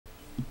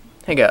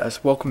Hey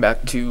guys, welcome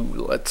back to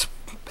Let's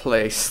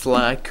Play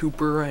Sly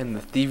Cooper and the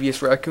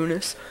Theivius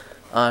Raccoonus.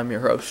 I'm your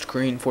host,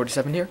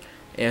 Green47 here,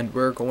 and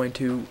we're going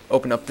to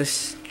open up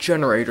this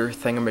generator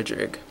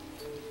thingamajig.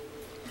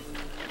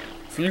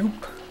 Phew.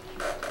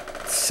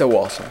 So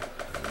awesome.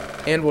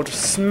 And we'll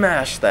just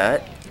smash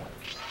that.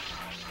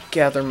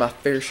 Gather my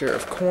fair share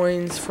of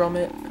coins from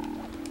it.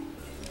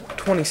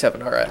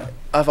 27, alright.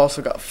 I've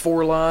also got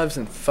 4 lives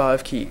and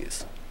 5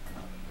 keys.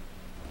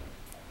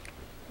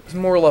 There's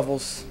more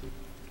levels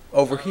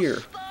over here.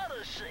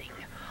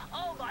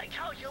 All my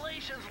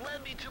calculations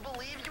led me to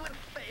believe you had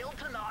failed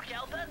to knock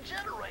out that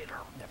generator.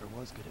 Never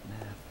was good at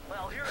math.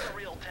 Well, here's a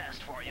real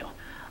test for you.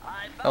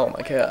 I Oh found my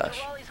a way to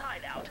gosh. Raleigh's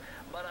hideout,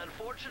 but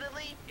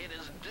unfortunately, it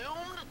is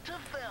doomed to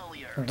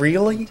failure.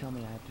 Really? Tell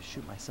me I have to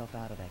shoot myself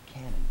out of that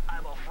cannon.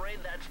 I'm afraid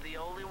that's the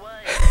only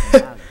way.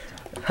 Now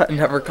you're talking. I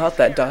never caught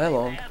that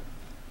dialogue.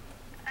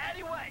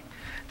 Anyway,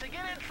 to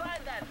get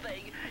inside that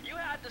thing, you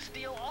had to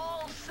steal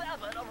all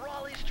 7 of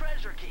Raleigh's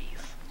treasure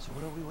keys. So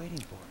what are we waiting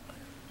for?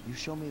 You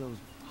show me those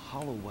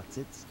hollow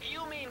what's-its?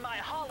 You mean my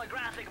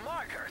holographic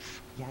markers?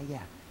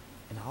 Yeah.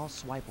 And I'll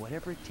swipe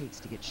whatever it takes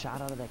to get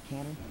shot out of that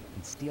cannon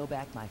and steal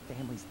back my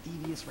family's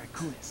Theivius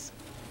Raccoonus.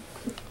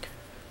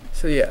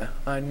 So yeah,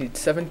 I need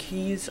 7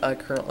 keys. I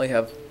currently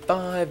have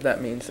 5.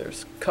 That means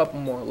there's a couple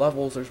more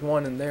levels. There's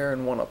 1 in there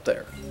and 1 up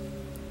there.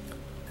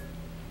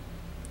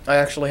 I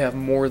actually had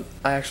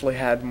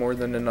more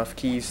than enough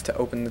keys to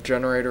open the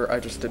generator.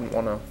 I just didn't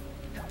want to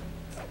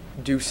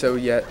do so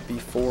yet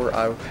before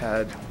I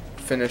had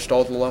finished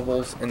all the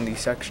levels in the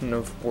section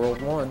of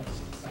World 1.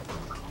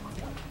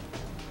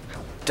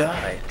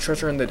 Die.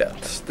 Treasure in the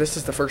depths. This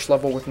is the first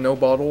level with no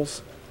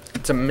bottles.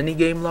 It's a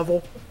minigame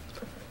level.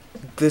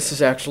 This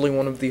is actually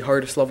one of the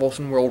hardest levels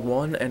in World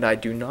 1, and I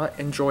do not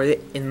enjoy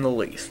it in the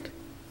least.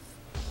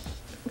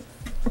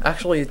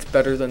 Actually, it's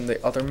better than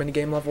the other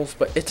minigame levels,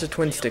 but it's a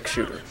twin-stick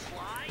shooter.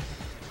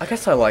 I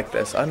guess I like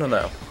this. I don't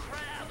know.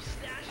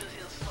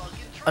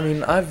 I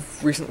mean,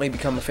 I've recently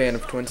become a fan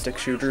of twin-stick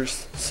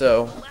shooters,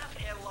 so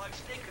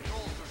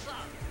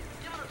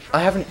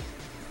I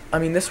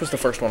mean, this was the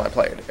first one I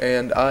played,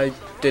 and I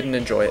didn't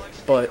enjoy it,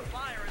 but,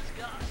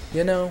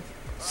 you know,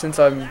 since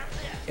I'm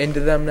into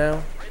them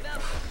now,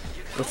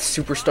 with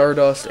Super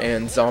Stardust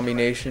and Zombie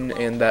Nation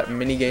and that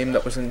minigame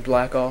that was in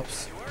Black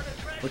Ops,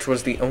 which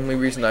was the only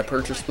reason I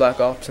purchased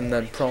Black Ops and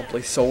then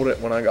promptly sold it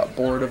when I got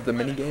bored of the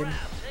minigame.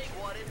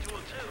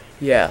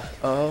 Yeah,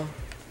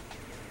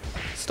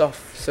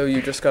 stuff. So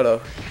you just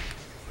gotta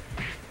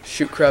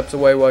shoot crabs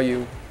away while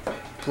you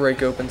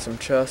break open some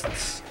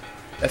chests.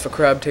 If a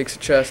crab takes a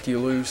chest, you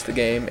lose the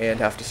game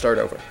and have to start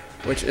over,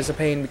 which is a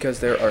pain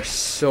because there are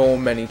so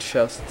many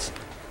chests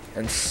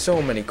and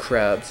so many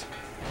crabs,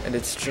 and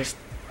it's just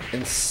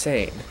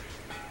insane.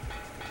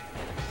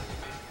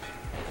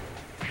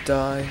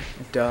 Die.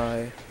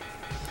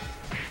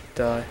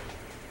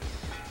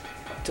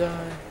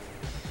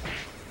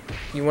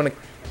 You wanna...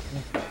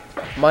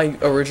 My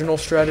original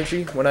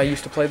strategy when I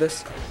used to play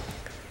this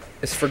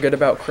is forget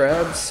about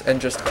crabs and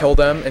just kill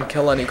them and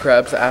kill any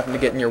crabs that happen to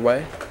get in your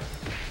way.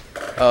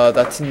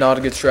 That's not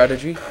a good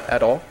strategy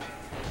at all.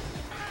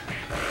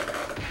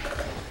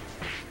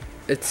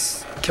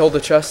 It's kill the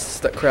chests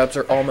that crabs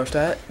are almost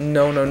at.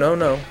 No.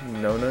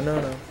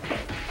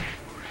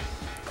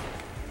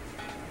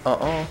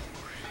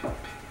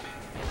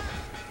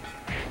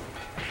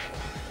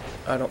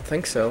 I don't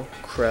think so.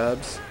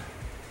 Crabs.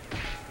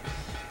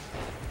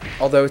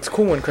 Although it's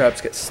cool when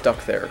crabs get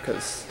stuck there,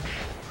 because...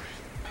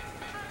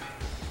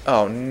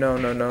 Oh, no.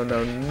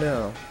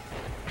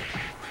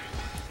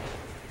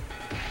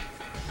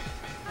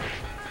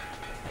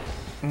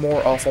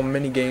 More awful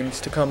minigames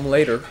to come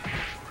later.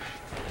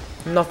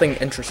 Nothing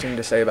interesting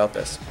to say about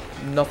this.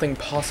 Nothing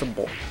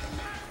possible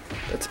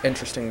that's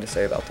interesting to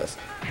say about this.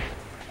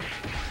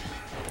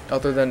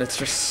 Other than it's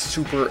just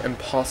super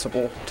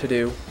impossible to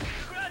do.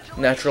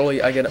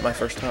 Naturally, I get it my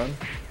first time.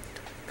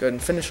 Go ahead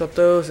and finish up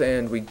those,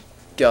 and we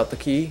got the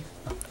key.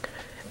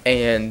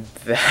 And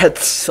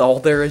that's all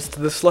there is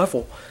to this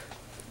level.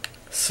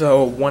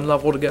 So, 1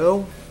 level to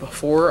go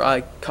before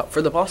I cut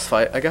for the boss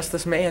fight. I guess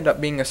this may end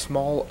up being a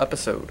small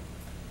episode,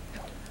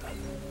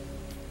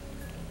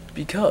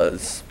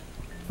 because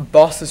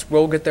bosses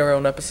will get their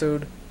own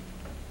episode.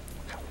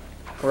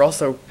 We're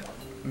also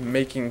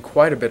making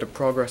quite a bit of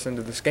progress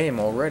into this game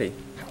already.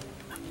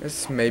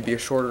 This may be a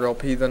shorter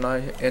LP than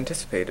I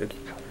anticipated.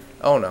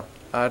 Oh no,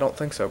 I don't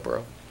think so,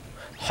 bro.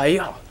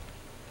 Hiya!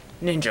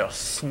 Ninja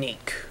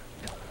sneak.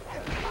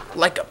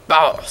 Like a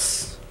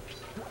boss.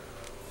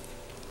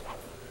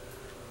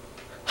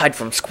 Hide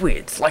from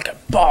squids like a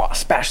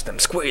boss. Bash them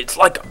squids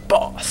like a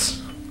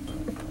boss.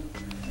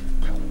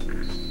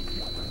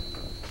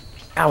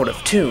 Out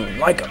of tune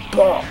like a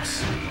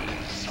boss.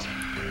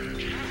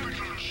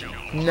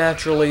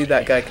 Naturally,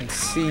 that guy can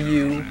see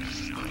you,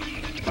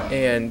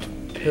 and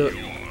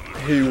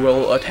he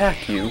will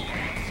attack you.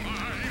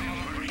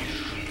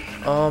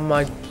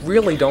 I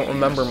really don't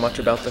remember much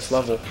about this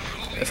level,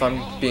 if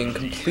I'm being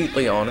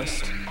completely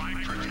honest.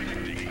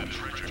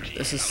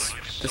 This is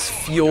This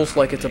feels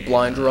like it's a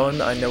blind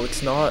run. I know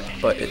it's not,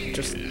 but it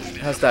just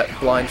has that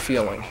blind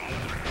feeling.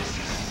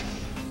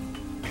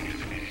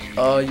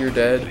 You're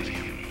dead.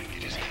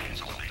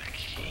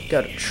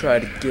 Gotta try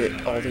to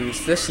get all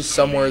these. This is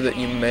somewhere that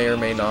you may or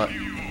may not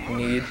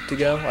need to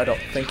go. I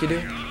don't think you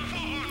do.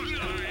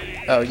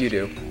 Oh, you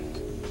do.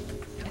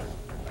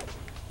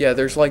 Yeah,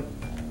 there's like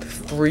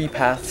 3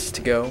 paths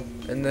to go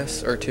in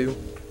this, or 2.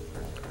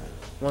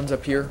 One's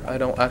up here. I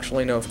don't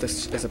actually know if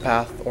this is a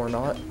path or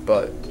not,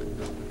 but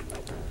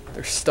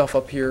there's stuff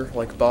up here,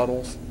 like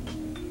bottles.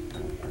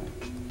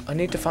 I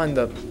need to find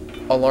the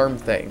alarm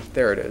thing.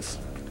 There it is.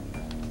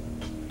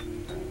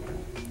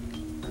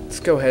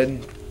 Let's go ahead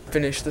and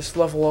finish this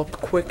level up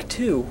quick,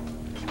 too.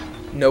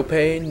 No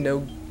pain, no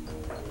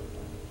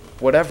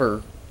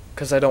whatever,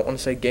 because I don't want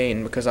to say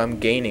gain, because I'm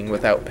gaining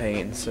without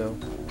pain, so.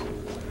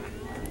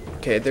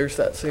 Okay, there's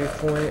that save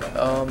point.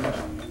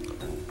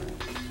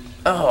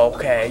 Oh,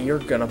 okay, you're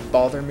gonna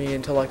bother me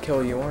until I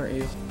kill you, aren't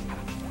you?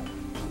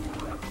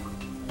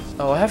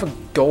 Oh, I have a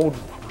gold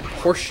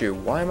horseshoe.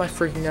 Why am I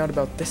freaking out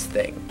about this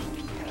thing?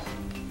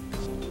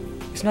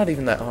 It's not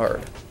even that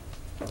hard.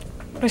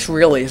 This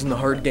really isn't a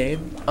hard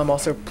game. I'm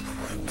also...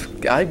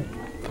 I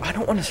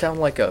don't want to sound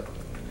like a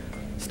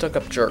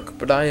stuck-up jerk,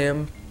 but I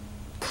am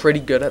pretty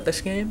good at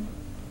this game.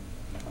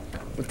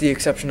 With the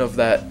exception of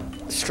that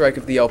strike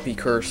of the LP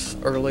curse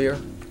earlier.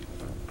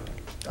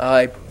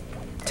 I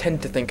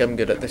tend to think I'm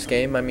good at this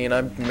game. I mean,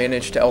 I've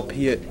managed to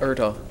LP it, or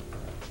to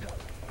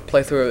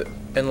play through it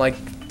in like,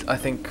 I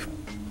think,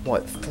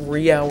 what,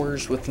 3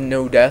 hours with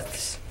no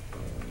deaths?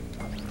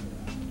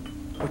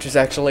 Which is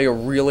actually a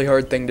really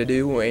hard thing to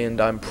do, and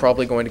I'm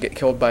probably going to get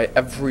killed by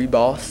every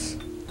boss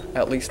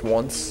at least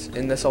once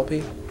in this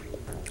LP.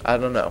 I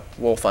don't know.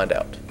 We'll find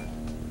out.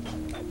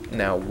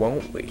 Now,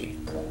 won't we?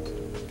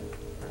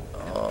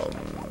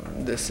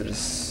 This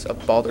is a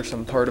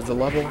bothersome part of the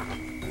level.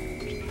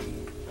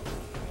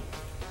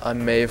 I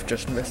may have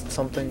just missed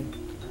something.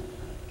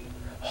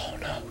 Oh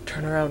no,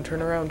 turn around,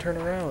 turn around, turn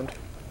around.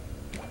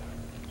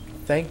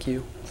 Thank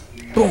you.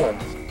 Boom!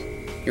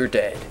 You're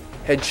dead.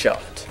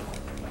 Headshot.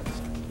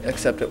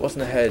 Except it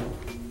wasn't a head,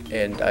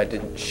 and I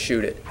didn't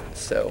shoot it,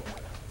 so.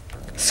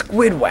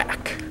 Squid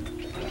whack!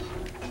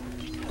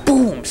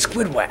 Boom!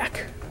 Squid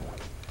whack!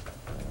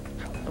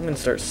 I'm gonna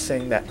start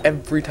saying that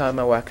every time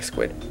I whack a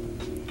squid.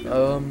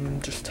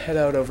 Just head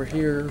out over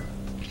here.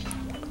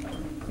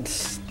 And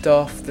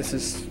stuff. This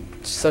is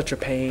such a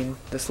pain,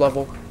 this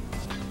level.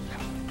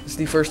 This is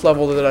the first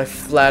level that I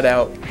flat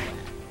out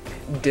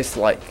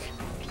dislike.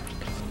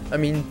 I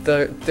mean,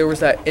 there was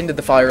that Into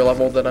the Fire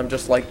level that I'm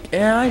just like,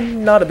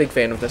 I'm not a big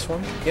fan of this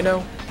one, you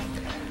know?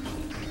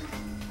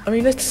 I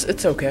mean,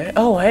 it's okay.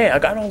 Oh, hey, I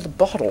got all the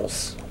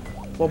bottles.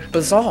 Well,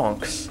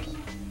 bazonks.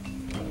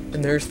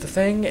 And there's the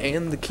thing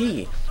and the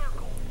key.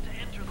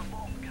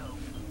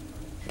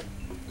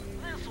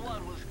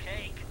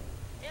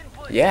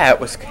 Yeah, it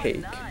was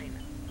cake.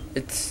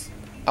 It's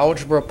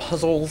algebra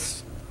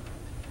puzzles.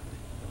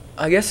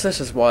 I guess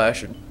this is why I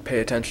should pay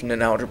attention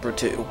in Algebra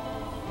 2.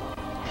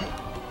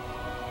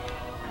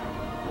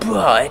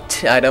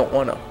 But I don't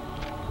want to.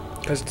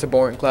 Because it's a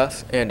boring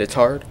class, and it's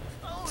hard.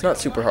 It's not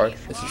super hard.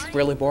 It's just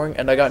really boring,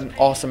 and I got an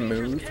awesome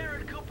move.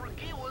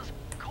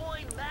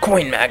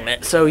 Coin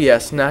magnet. So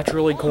yes,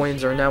 naturally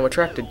coins are now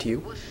attracted to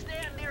you.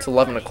 It's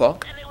 11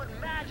 o'clock.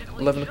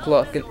 11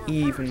 o'clock and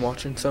even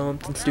watching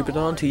something stupid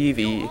on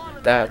TV.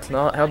 That's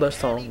not how the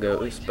song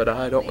goes, but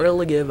I don't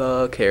really give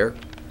a care.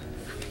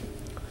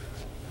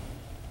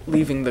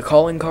 Leaving the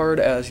calling card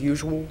as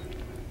usual,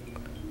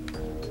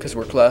 because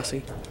we're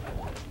classy.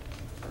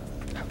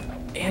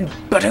 And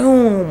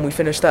boom! We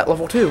finished that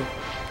level 2.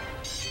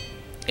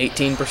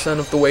 18%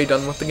 of the way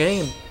done with the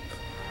game.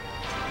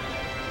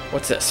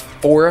 What's this,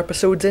 4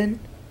 episodes in?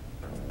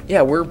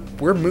 Yeah, we're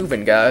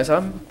moving, guys.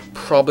 I'm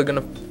probably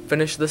gonna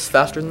finish this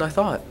faster than I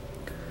thought.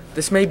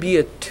 This may be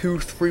a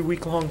 2-3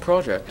 week long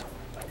project,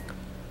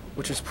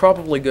 which is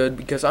probably good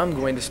because I'm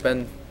going to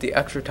spend the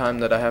extra time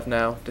that I have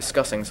now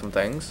discussing some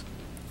things.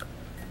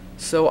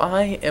 So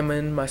I am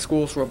in my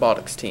school's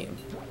robotics team.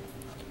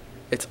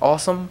 It's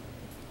awesome,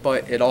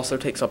 but it also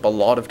takes up a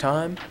lot of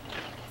time.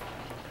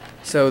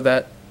 So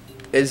that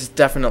is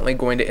definitely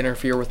going to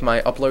interfere with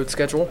my upload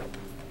schedule.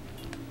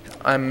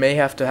 I may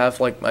have to have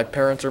like my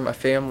parents or my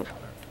family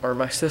or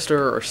my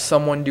sister or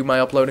someone do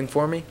my uploading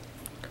for me.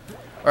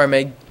 Or I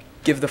may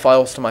give the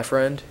files to my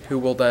friend who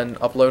will then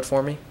upload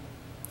for me.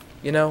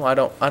 You know, I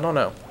don't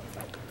know.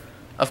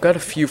 I've got a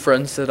few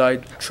friends that I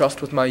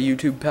trust with my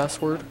YouTube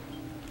password.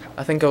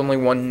 I think only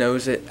one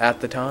knows it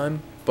at the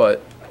time,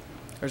 but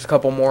there's a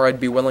couple more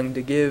I'd be willing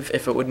to give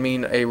if it would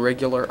mean a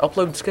regular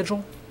upload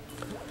schedule.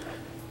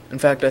 In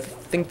fact, I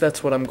think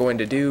that's what I'm going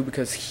to do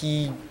because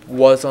he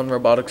was on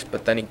robotics,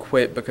 but then he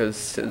quit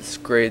because his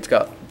grades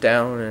got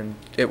down and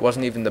it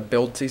wasn't even the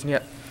build season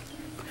yet.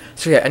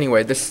 So yeah,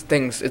 anyway,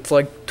 it's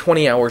like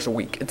 20 hours a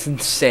week. It's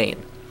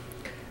insane.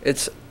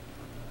 It's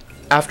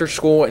after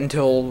school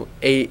until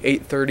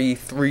 8:30,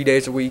 3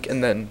 days a week,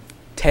 and then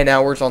 10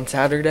 hours on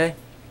Saturday.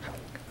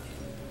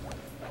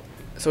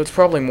 So it's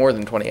probably more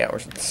than 20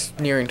 hours. It's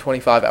nearing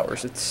 25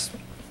 hours. It's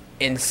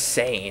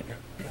insane.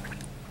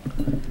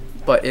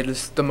 But it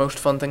is the most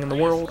fun thing in the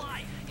world.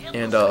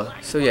 And,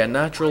 so yeah,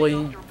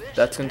 naturally,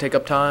 that's going to take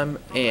up time.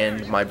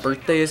 And my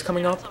birthday is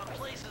coming up.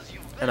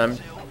 And I'm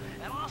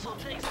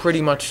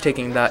pretty much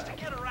taking that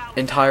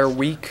entire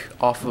week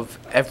off of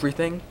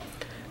everything.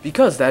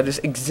 Because that is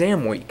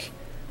exam week.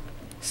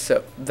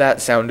 So,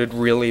 that sounded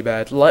really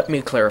bad. Let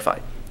me clarify.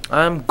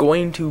 I'm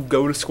going to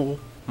go to school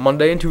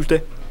Monday and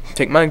Tuesday.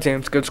 Take my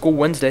exams. Go to school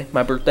Wednesday,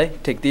 my birthday.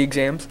 Take the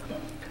exams.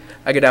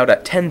 I get out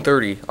at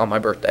 10:30 on my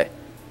birthday.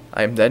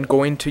 I am then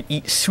going to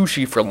eat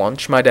sushi for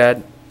lunch. My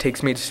dad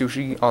takes me to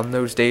sushi on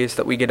those days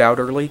that we get out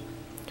early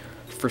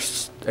for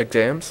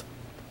exams.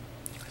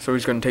 So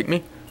he's going to take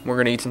me. We're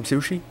going to eat some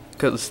sushi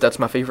because that's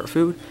my favorite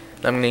food.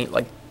 I'm going to eat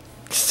like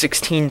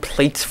 16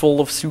 plates full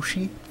of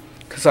sushi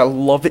because I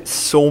love it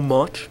so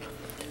much.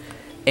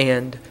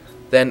 And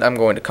then I'm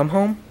going to come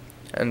home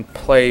and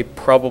play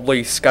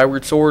probably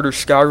Skyward Sword or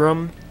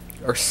Skyrim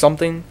or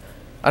something.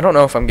 I don't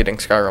know if I'm getting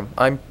Skyrim.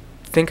 I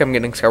think I'm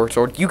getting Skyward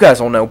Sword. You guys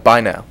will know by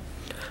now.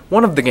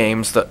 One of the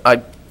games that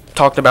I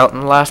talked about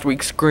in last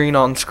week's Screen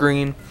on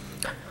Screen,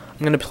 I'm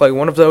going to play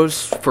one of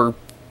those for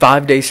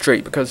 5 days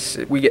straight because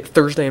we get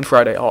Thursday and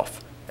Friday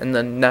off. And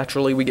then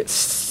naturally we get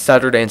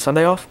Saturday and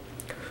Sunday off.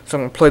 So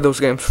I'm going to play those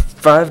games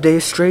 5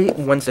 days straight,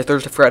 Wednesday,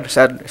 Thursday, Friday,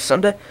 Saturday,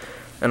 Sunday.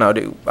 And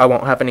I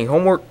won't have any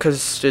homework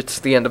because it's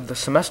the end of the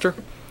semester.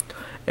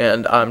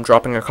 And I'm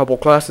dropping a couple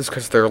classes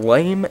because they're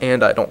lame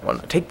and I don't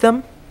want to take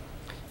them.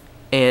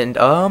 And,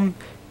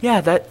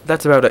 yeah,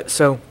 that's about it.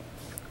 So,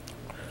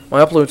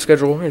 my upload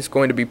schedule is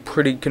going to be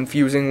pretty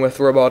confusing with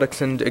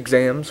robotics and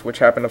exams, which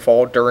happen to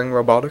fall during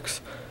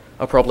robotics.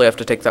 I'll probably have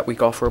to take that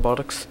week off for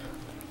robotics.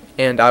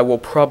 And I will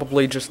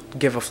probably just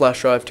give a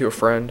flash drive to a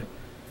friend.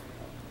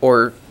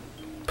 Or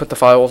put the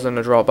files in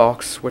a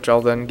Dropbox, which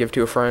I'll then give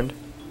to a friend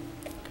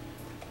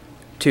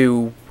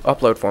to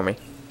upload for me.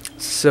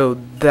 So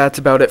that's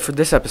about it for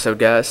this episode,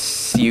 guys.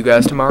 See you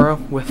guys tomorrow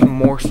with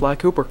more Sly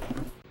Cooper.